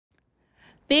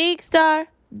Big star,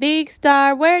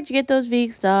 where'd you get those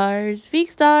big stars? Big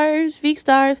stars, big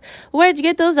stars, where'd you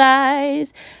get those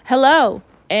eyes? Hello,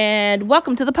 and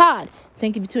welcome to the pod.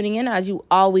 Thank you for tuning in, as you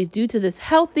always do, to this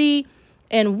healthy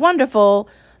and wonderful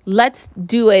Let's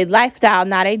Do a Lifestyle,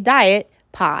 Not a Diet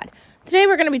pod. Today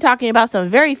we're going to be talking about some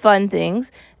very fun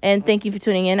things, and thank you for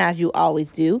tuning in, as you always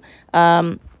do.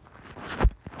 We're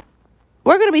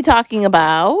going to be talking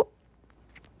about,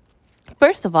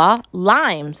 first of all,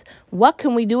 limes. What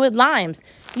can we do with limes?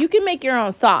 You can make your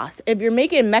own sauce. If you're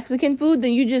making Mexican food,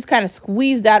 then you just kind of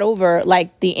squeeze that over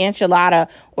like the enchilada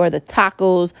or the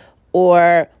tacos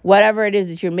or whatever it is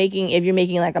that you're making. If you're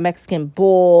making like a Mexican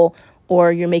bowl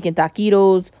or you're making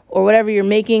taquitos or whatever you're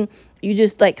making, you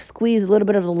just like squeeze a little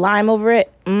bit of the lime over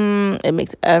it. It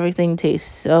makes everything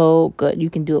taste so good. You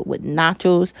can do it with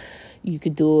nachos. You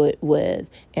could do it with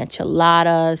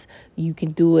enchiladas. You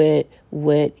can do it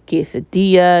with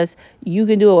quesadillas. You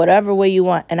can do it whatever way you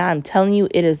want. And I'm telling you,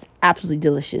 it is absolutely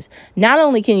delicious. Not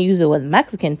only can you use it with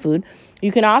Mexican food,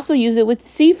 you can also use it with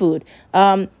seafood,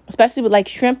 especially with like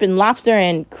shrimp and lobster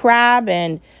and crab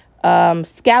and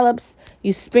scallops.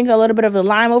 You sprinkle a little bit of the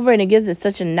lime over it, and it gives it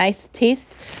such a nice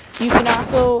taste. You can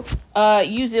also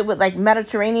use it with like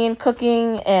Mediterranean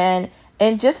cooking and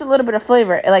just a little bit of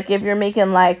flavor. Like if you're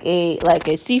making like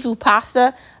a seafood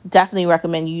pasta, definitely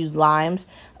recommend you use limes.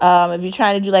 If you're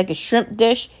trying to do like a shrimp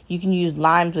dish, you can use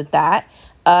limes with that.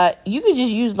 You can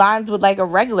just use limes with like a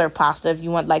regular pasta if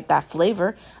you want like that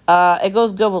flavor. It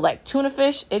goes good with like tuna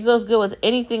fish. It goes good with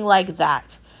anything like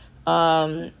that.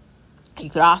 You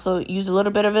could also use a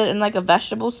little bit of it in like a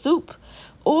vegetable soup.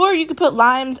 Or you could put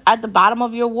limes at the bottom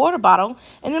of your water bottle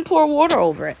and then pour water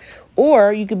over it.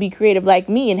 Or you could be creative like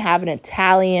me and have an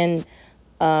Italian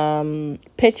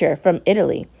pitcher from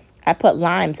Italy. I put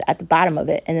limes at the bottom of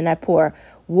it and then I pour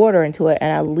water into it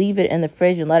and I leave it in the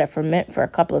fridge and let it ferment for a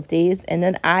couple of days. And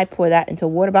then I pour that into a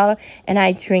water bottle and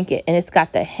I drink it. And it's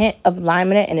got the hint of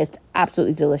lime in it and it's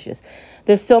absolutely delicious.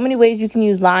 There's so many ways you can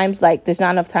use limes. Like there's not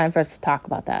enough time for us to talk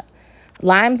about that.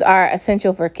 Limes are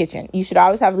essential for a kitchen. You should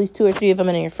always have at least 2 or 3 of them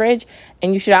in your fridge,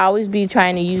 and you should always be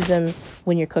trying to use them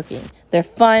when you're cooking. They're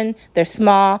fun, they're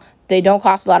small, they don't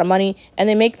cost a lot of money, and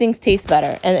they make things taste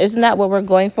better. And isn't that what we're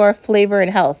going for? Flavor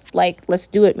and health. Like, let's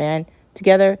do it, man.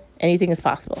 Together, anything is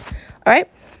possible. All right?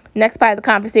 Next part of the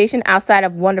conversation, outside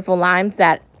of wonderful limes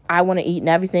that I want to eat and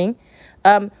everything,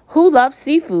 who loves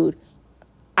seafood?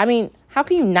 I mean, how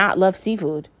can you not love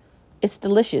seafood? It's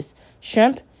delicious.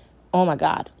 Shrimp, oh my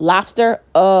God. Lobster,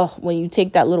 oh, when you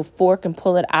take that little fork and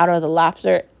pull it out of the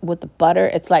lobster with the butter,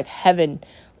 it's like heaven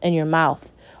in your mouth.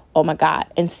 Oh my God.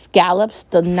 And scallops,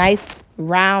 the nice,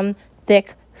 round,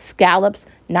 thick scallops,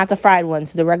 not the fried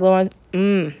ones, the regular ones.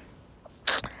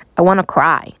 I want to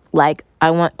cry. Like,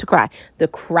 I want to cry. The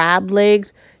crab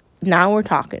legs, now we're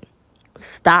talking.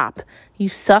 Stop. You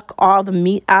suck all the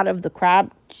meat out of the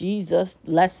crab. Jesus,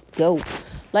 let's go.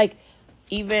 Like,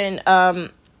 even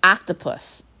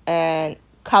octopus and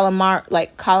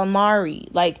calamari.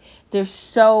 Like, there's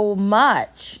so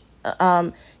much.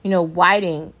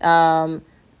 Whiting.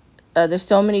 There's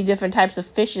so many different types of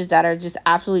fishes that are just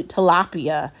absolute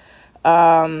tilapia.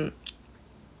 I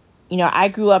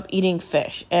grew up eating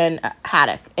fish and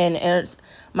haddock, and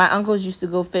my uncles used to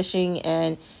go fishing,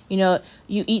 and you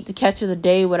eat the catch of the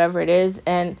day, whatever it is,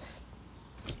 and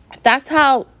that's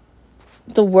how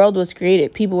the world was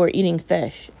created. People were eating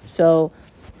fish, so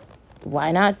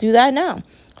why not do that now?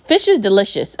 Fish is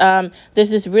delicious. There's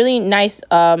this really nice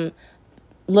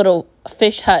little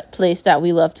fish hut place that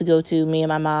we love to go to, me and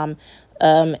my mom.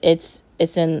 It's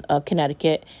in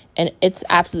Connecticut, and it's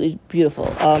absolutely beautiful.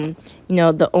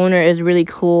 The owner is really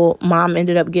cool. Mom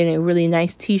ended up getting a really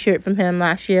nice T-shirt from him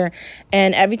last year,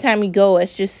 and every time we go,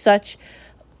 it's such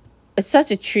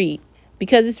a treat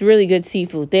because it's really good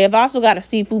seafood. They have also got a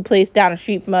seafood place down the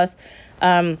street from us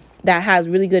that has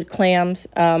really good clams.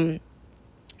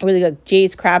 Really good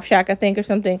Jade's Crab Shack, I think, or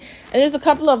something. And there's a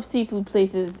couple of seafood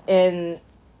places in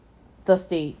the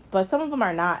state, but some of them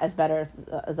are not as better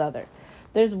as others.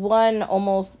 There's one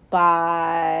almost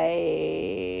by,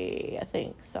 I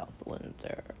think, South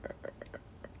Windsor,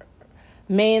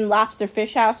 Maine Lobster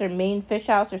Fish House or Maine Fish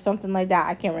House or something like that.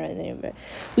 I can't remember the name of it.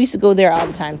 We used to go there all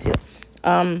the time too.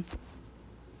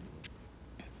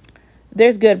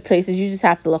 There's good places. You just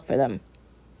have to look for them.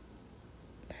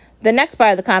 The next part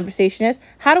of the conversation is,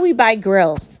 how do we buy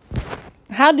grills?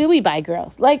 How do we buy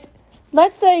grills? Like,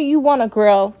 let's say you want a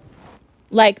grill.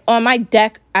 Like, on my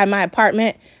deck at my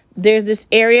apartment, there's this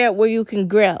area where you can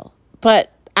grill.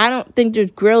 But I don't think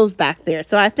there's grills back there.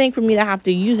 So I think for me to have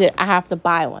to use it, I have to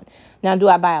buy one. Now, do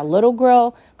I buy a little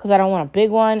grill? Because I don't want a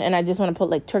big one. And I just want to put,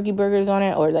 like, turkey burgers on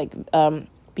it. Or, like,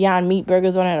 Beyond Meat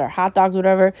burgers on it, or hot dogs,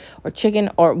 whatever, or chicken,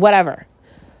 or whatever.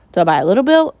 Do I buy a little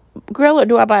grill or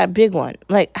do I buy a big one?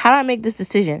 Like, how do I make this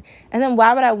decision? And then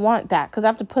why would I want that? Because I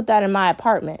have to put that in my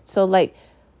apartment. So, like,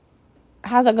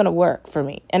 how's that going to work for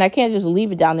me? And I can't just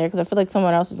leave it down there because I feel like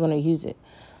someone else is going to use it.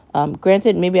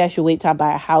 Granted, maybe I should wait till I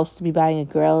buy a house to be buying a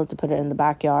grill to put it in the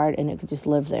backyard and it could just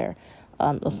live there.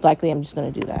 Most likely I'm just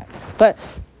going to do that. But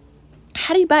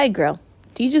how do you buy a grill?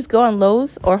 Do you just go on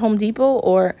Lowe's or Home Depot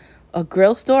or a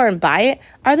grill store and buy it?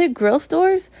 Are there grill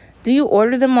stores? Do you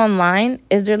order them online?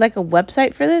 Is there like a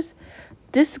website for this?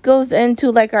 This goes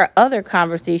into like our other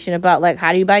conversation about like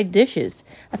how do you buy dishes?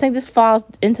 I think this falls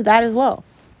into that as well.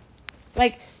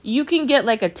 Like, you can get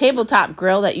like a tabletop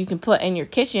grill that you can put in your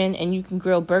kitchen and you can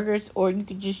grill burgers, or you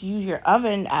could just use your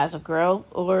oven as a grill,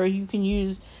 or you can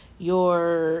use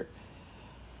your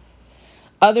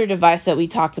other device that we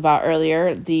talked about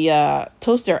earlier, the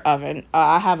toaster oven.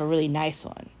 I have a really nice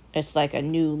one. It's like a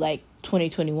new, like,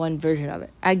 2021 version of it.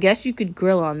 I guess you could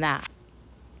grill on that.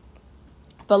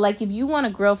 But, like, if you want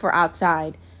to grill for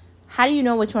outside, how do you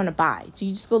know which one to buy? Do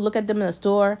you just go look at them in the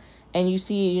store and you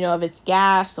see, if it's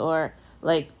gas or,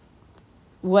 like,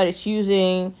 what it's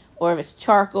using, or if it's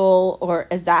charcoal, or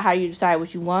is that how you decide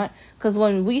what you want? Because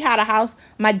when we had a house,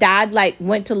 my dad, like,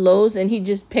 went to Lowe's and he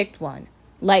just picked one.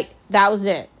 Like, that was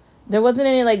it. There wasn't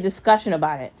any, like, discussion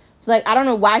about it. So, like, I don't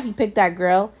know why he picked that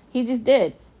grill. He just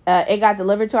did. It got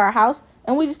delivered to our house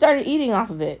and we just started eating off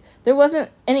of it. There wasn't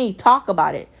any talk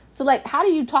about it. So, like, how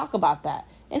do you talk about that?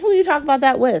 And who do you talk about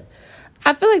that with?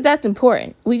 I feel like that's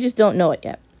important. We just don't know it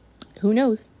yet. Who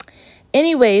knows?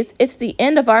 Anyways, it's the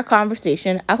end of our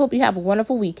conversation. I hope you have a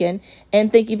wonderful weekend, and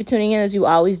thank you for tuning in as you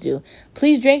always do.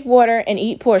 Please drink water and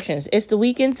eat portions. It's the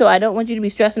weekend, so I don't want you to be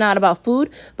stressing out about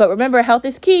food, but remember, health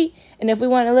is key, and if we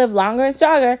want to live longer and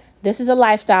stronger, this is a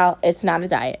lifestyle. It's not a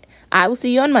diet. I will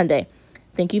see you on Monday.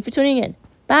 Thank you for tuning in.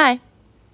 Bye.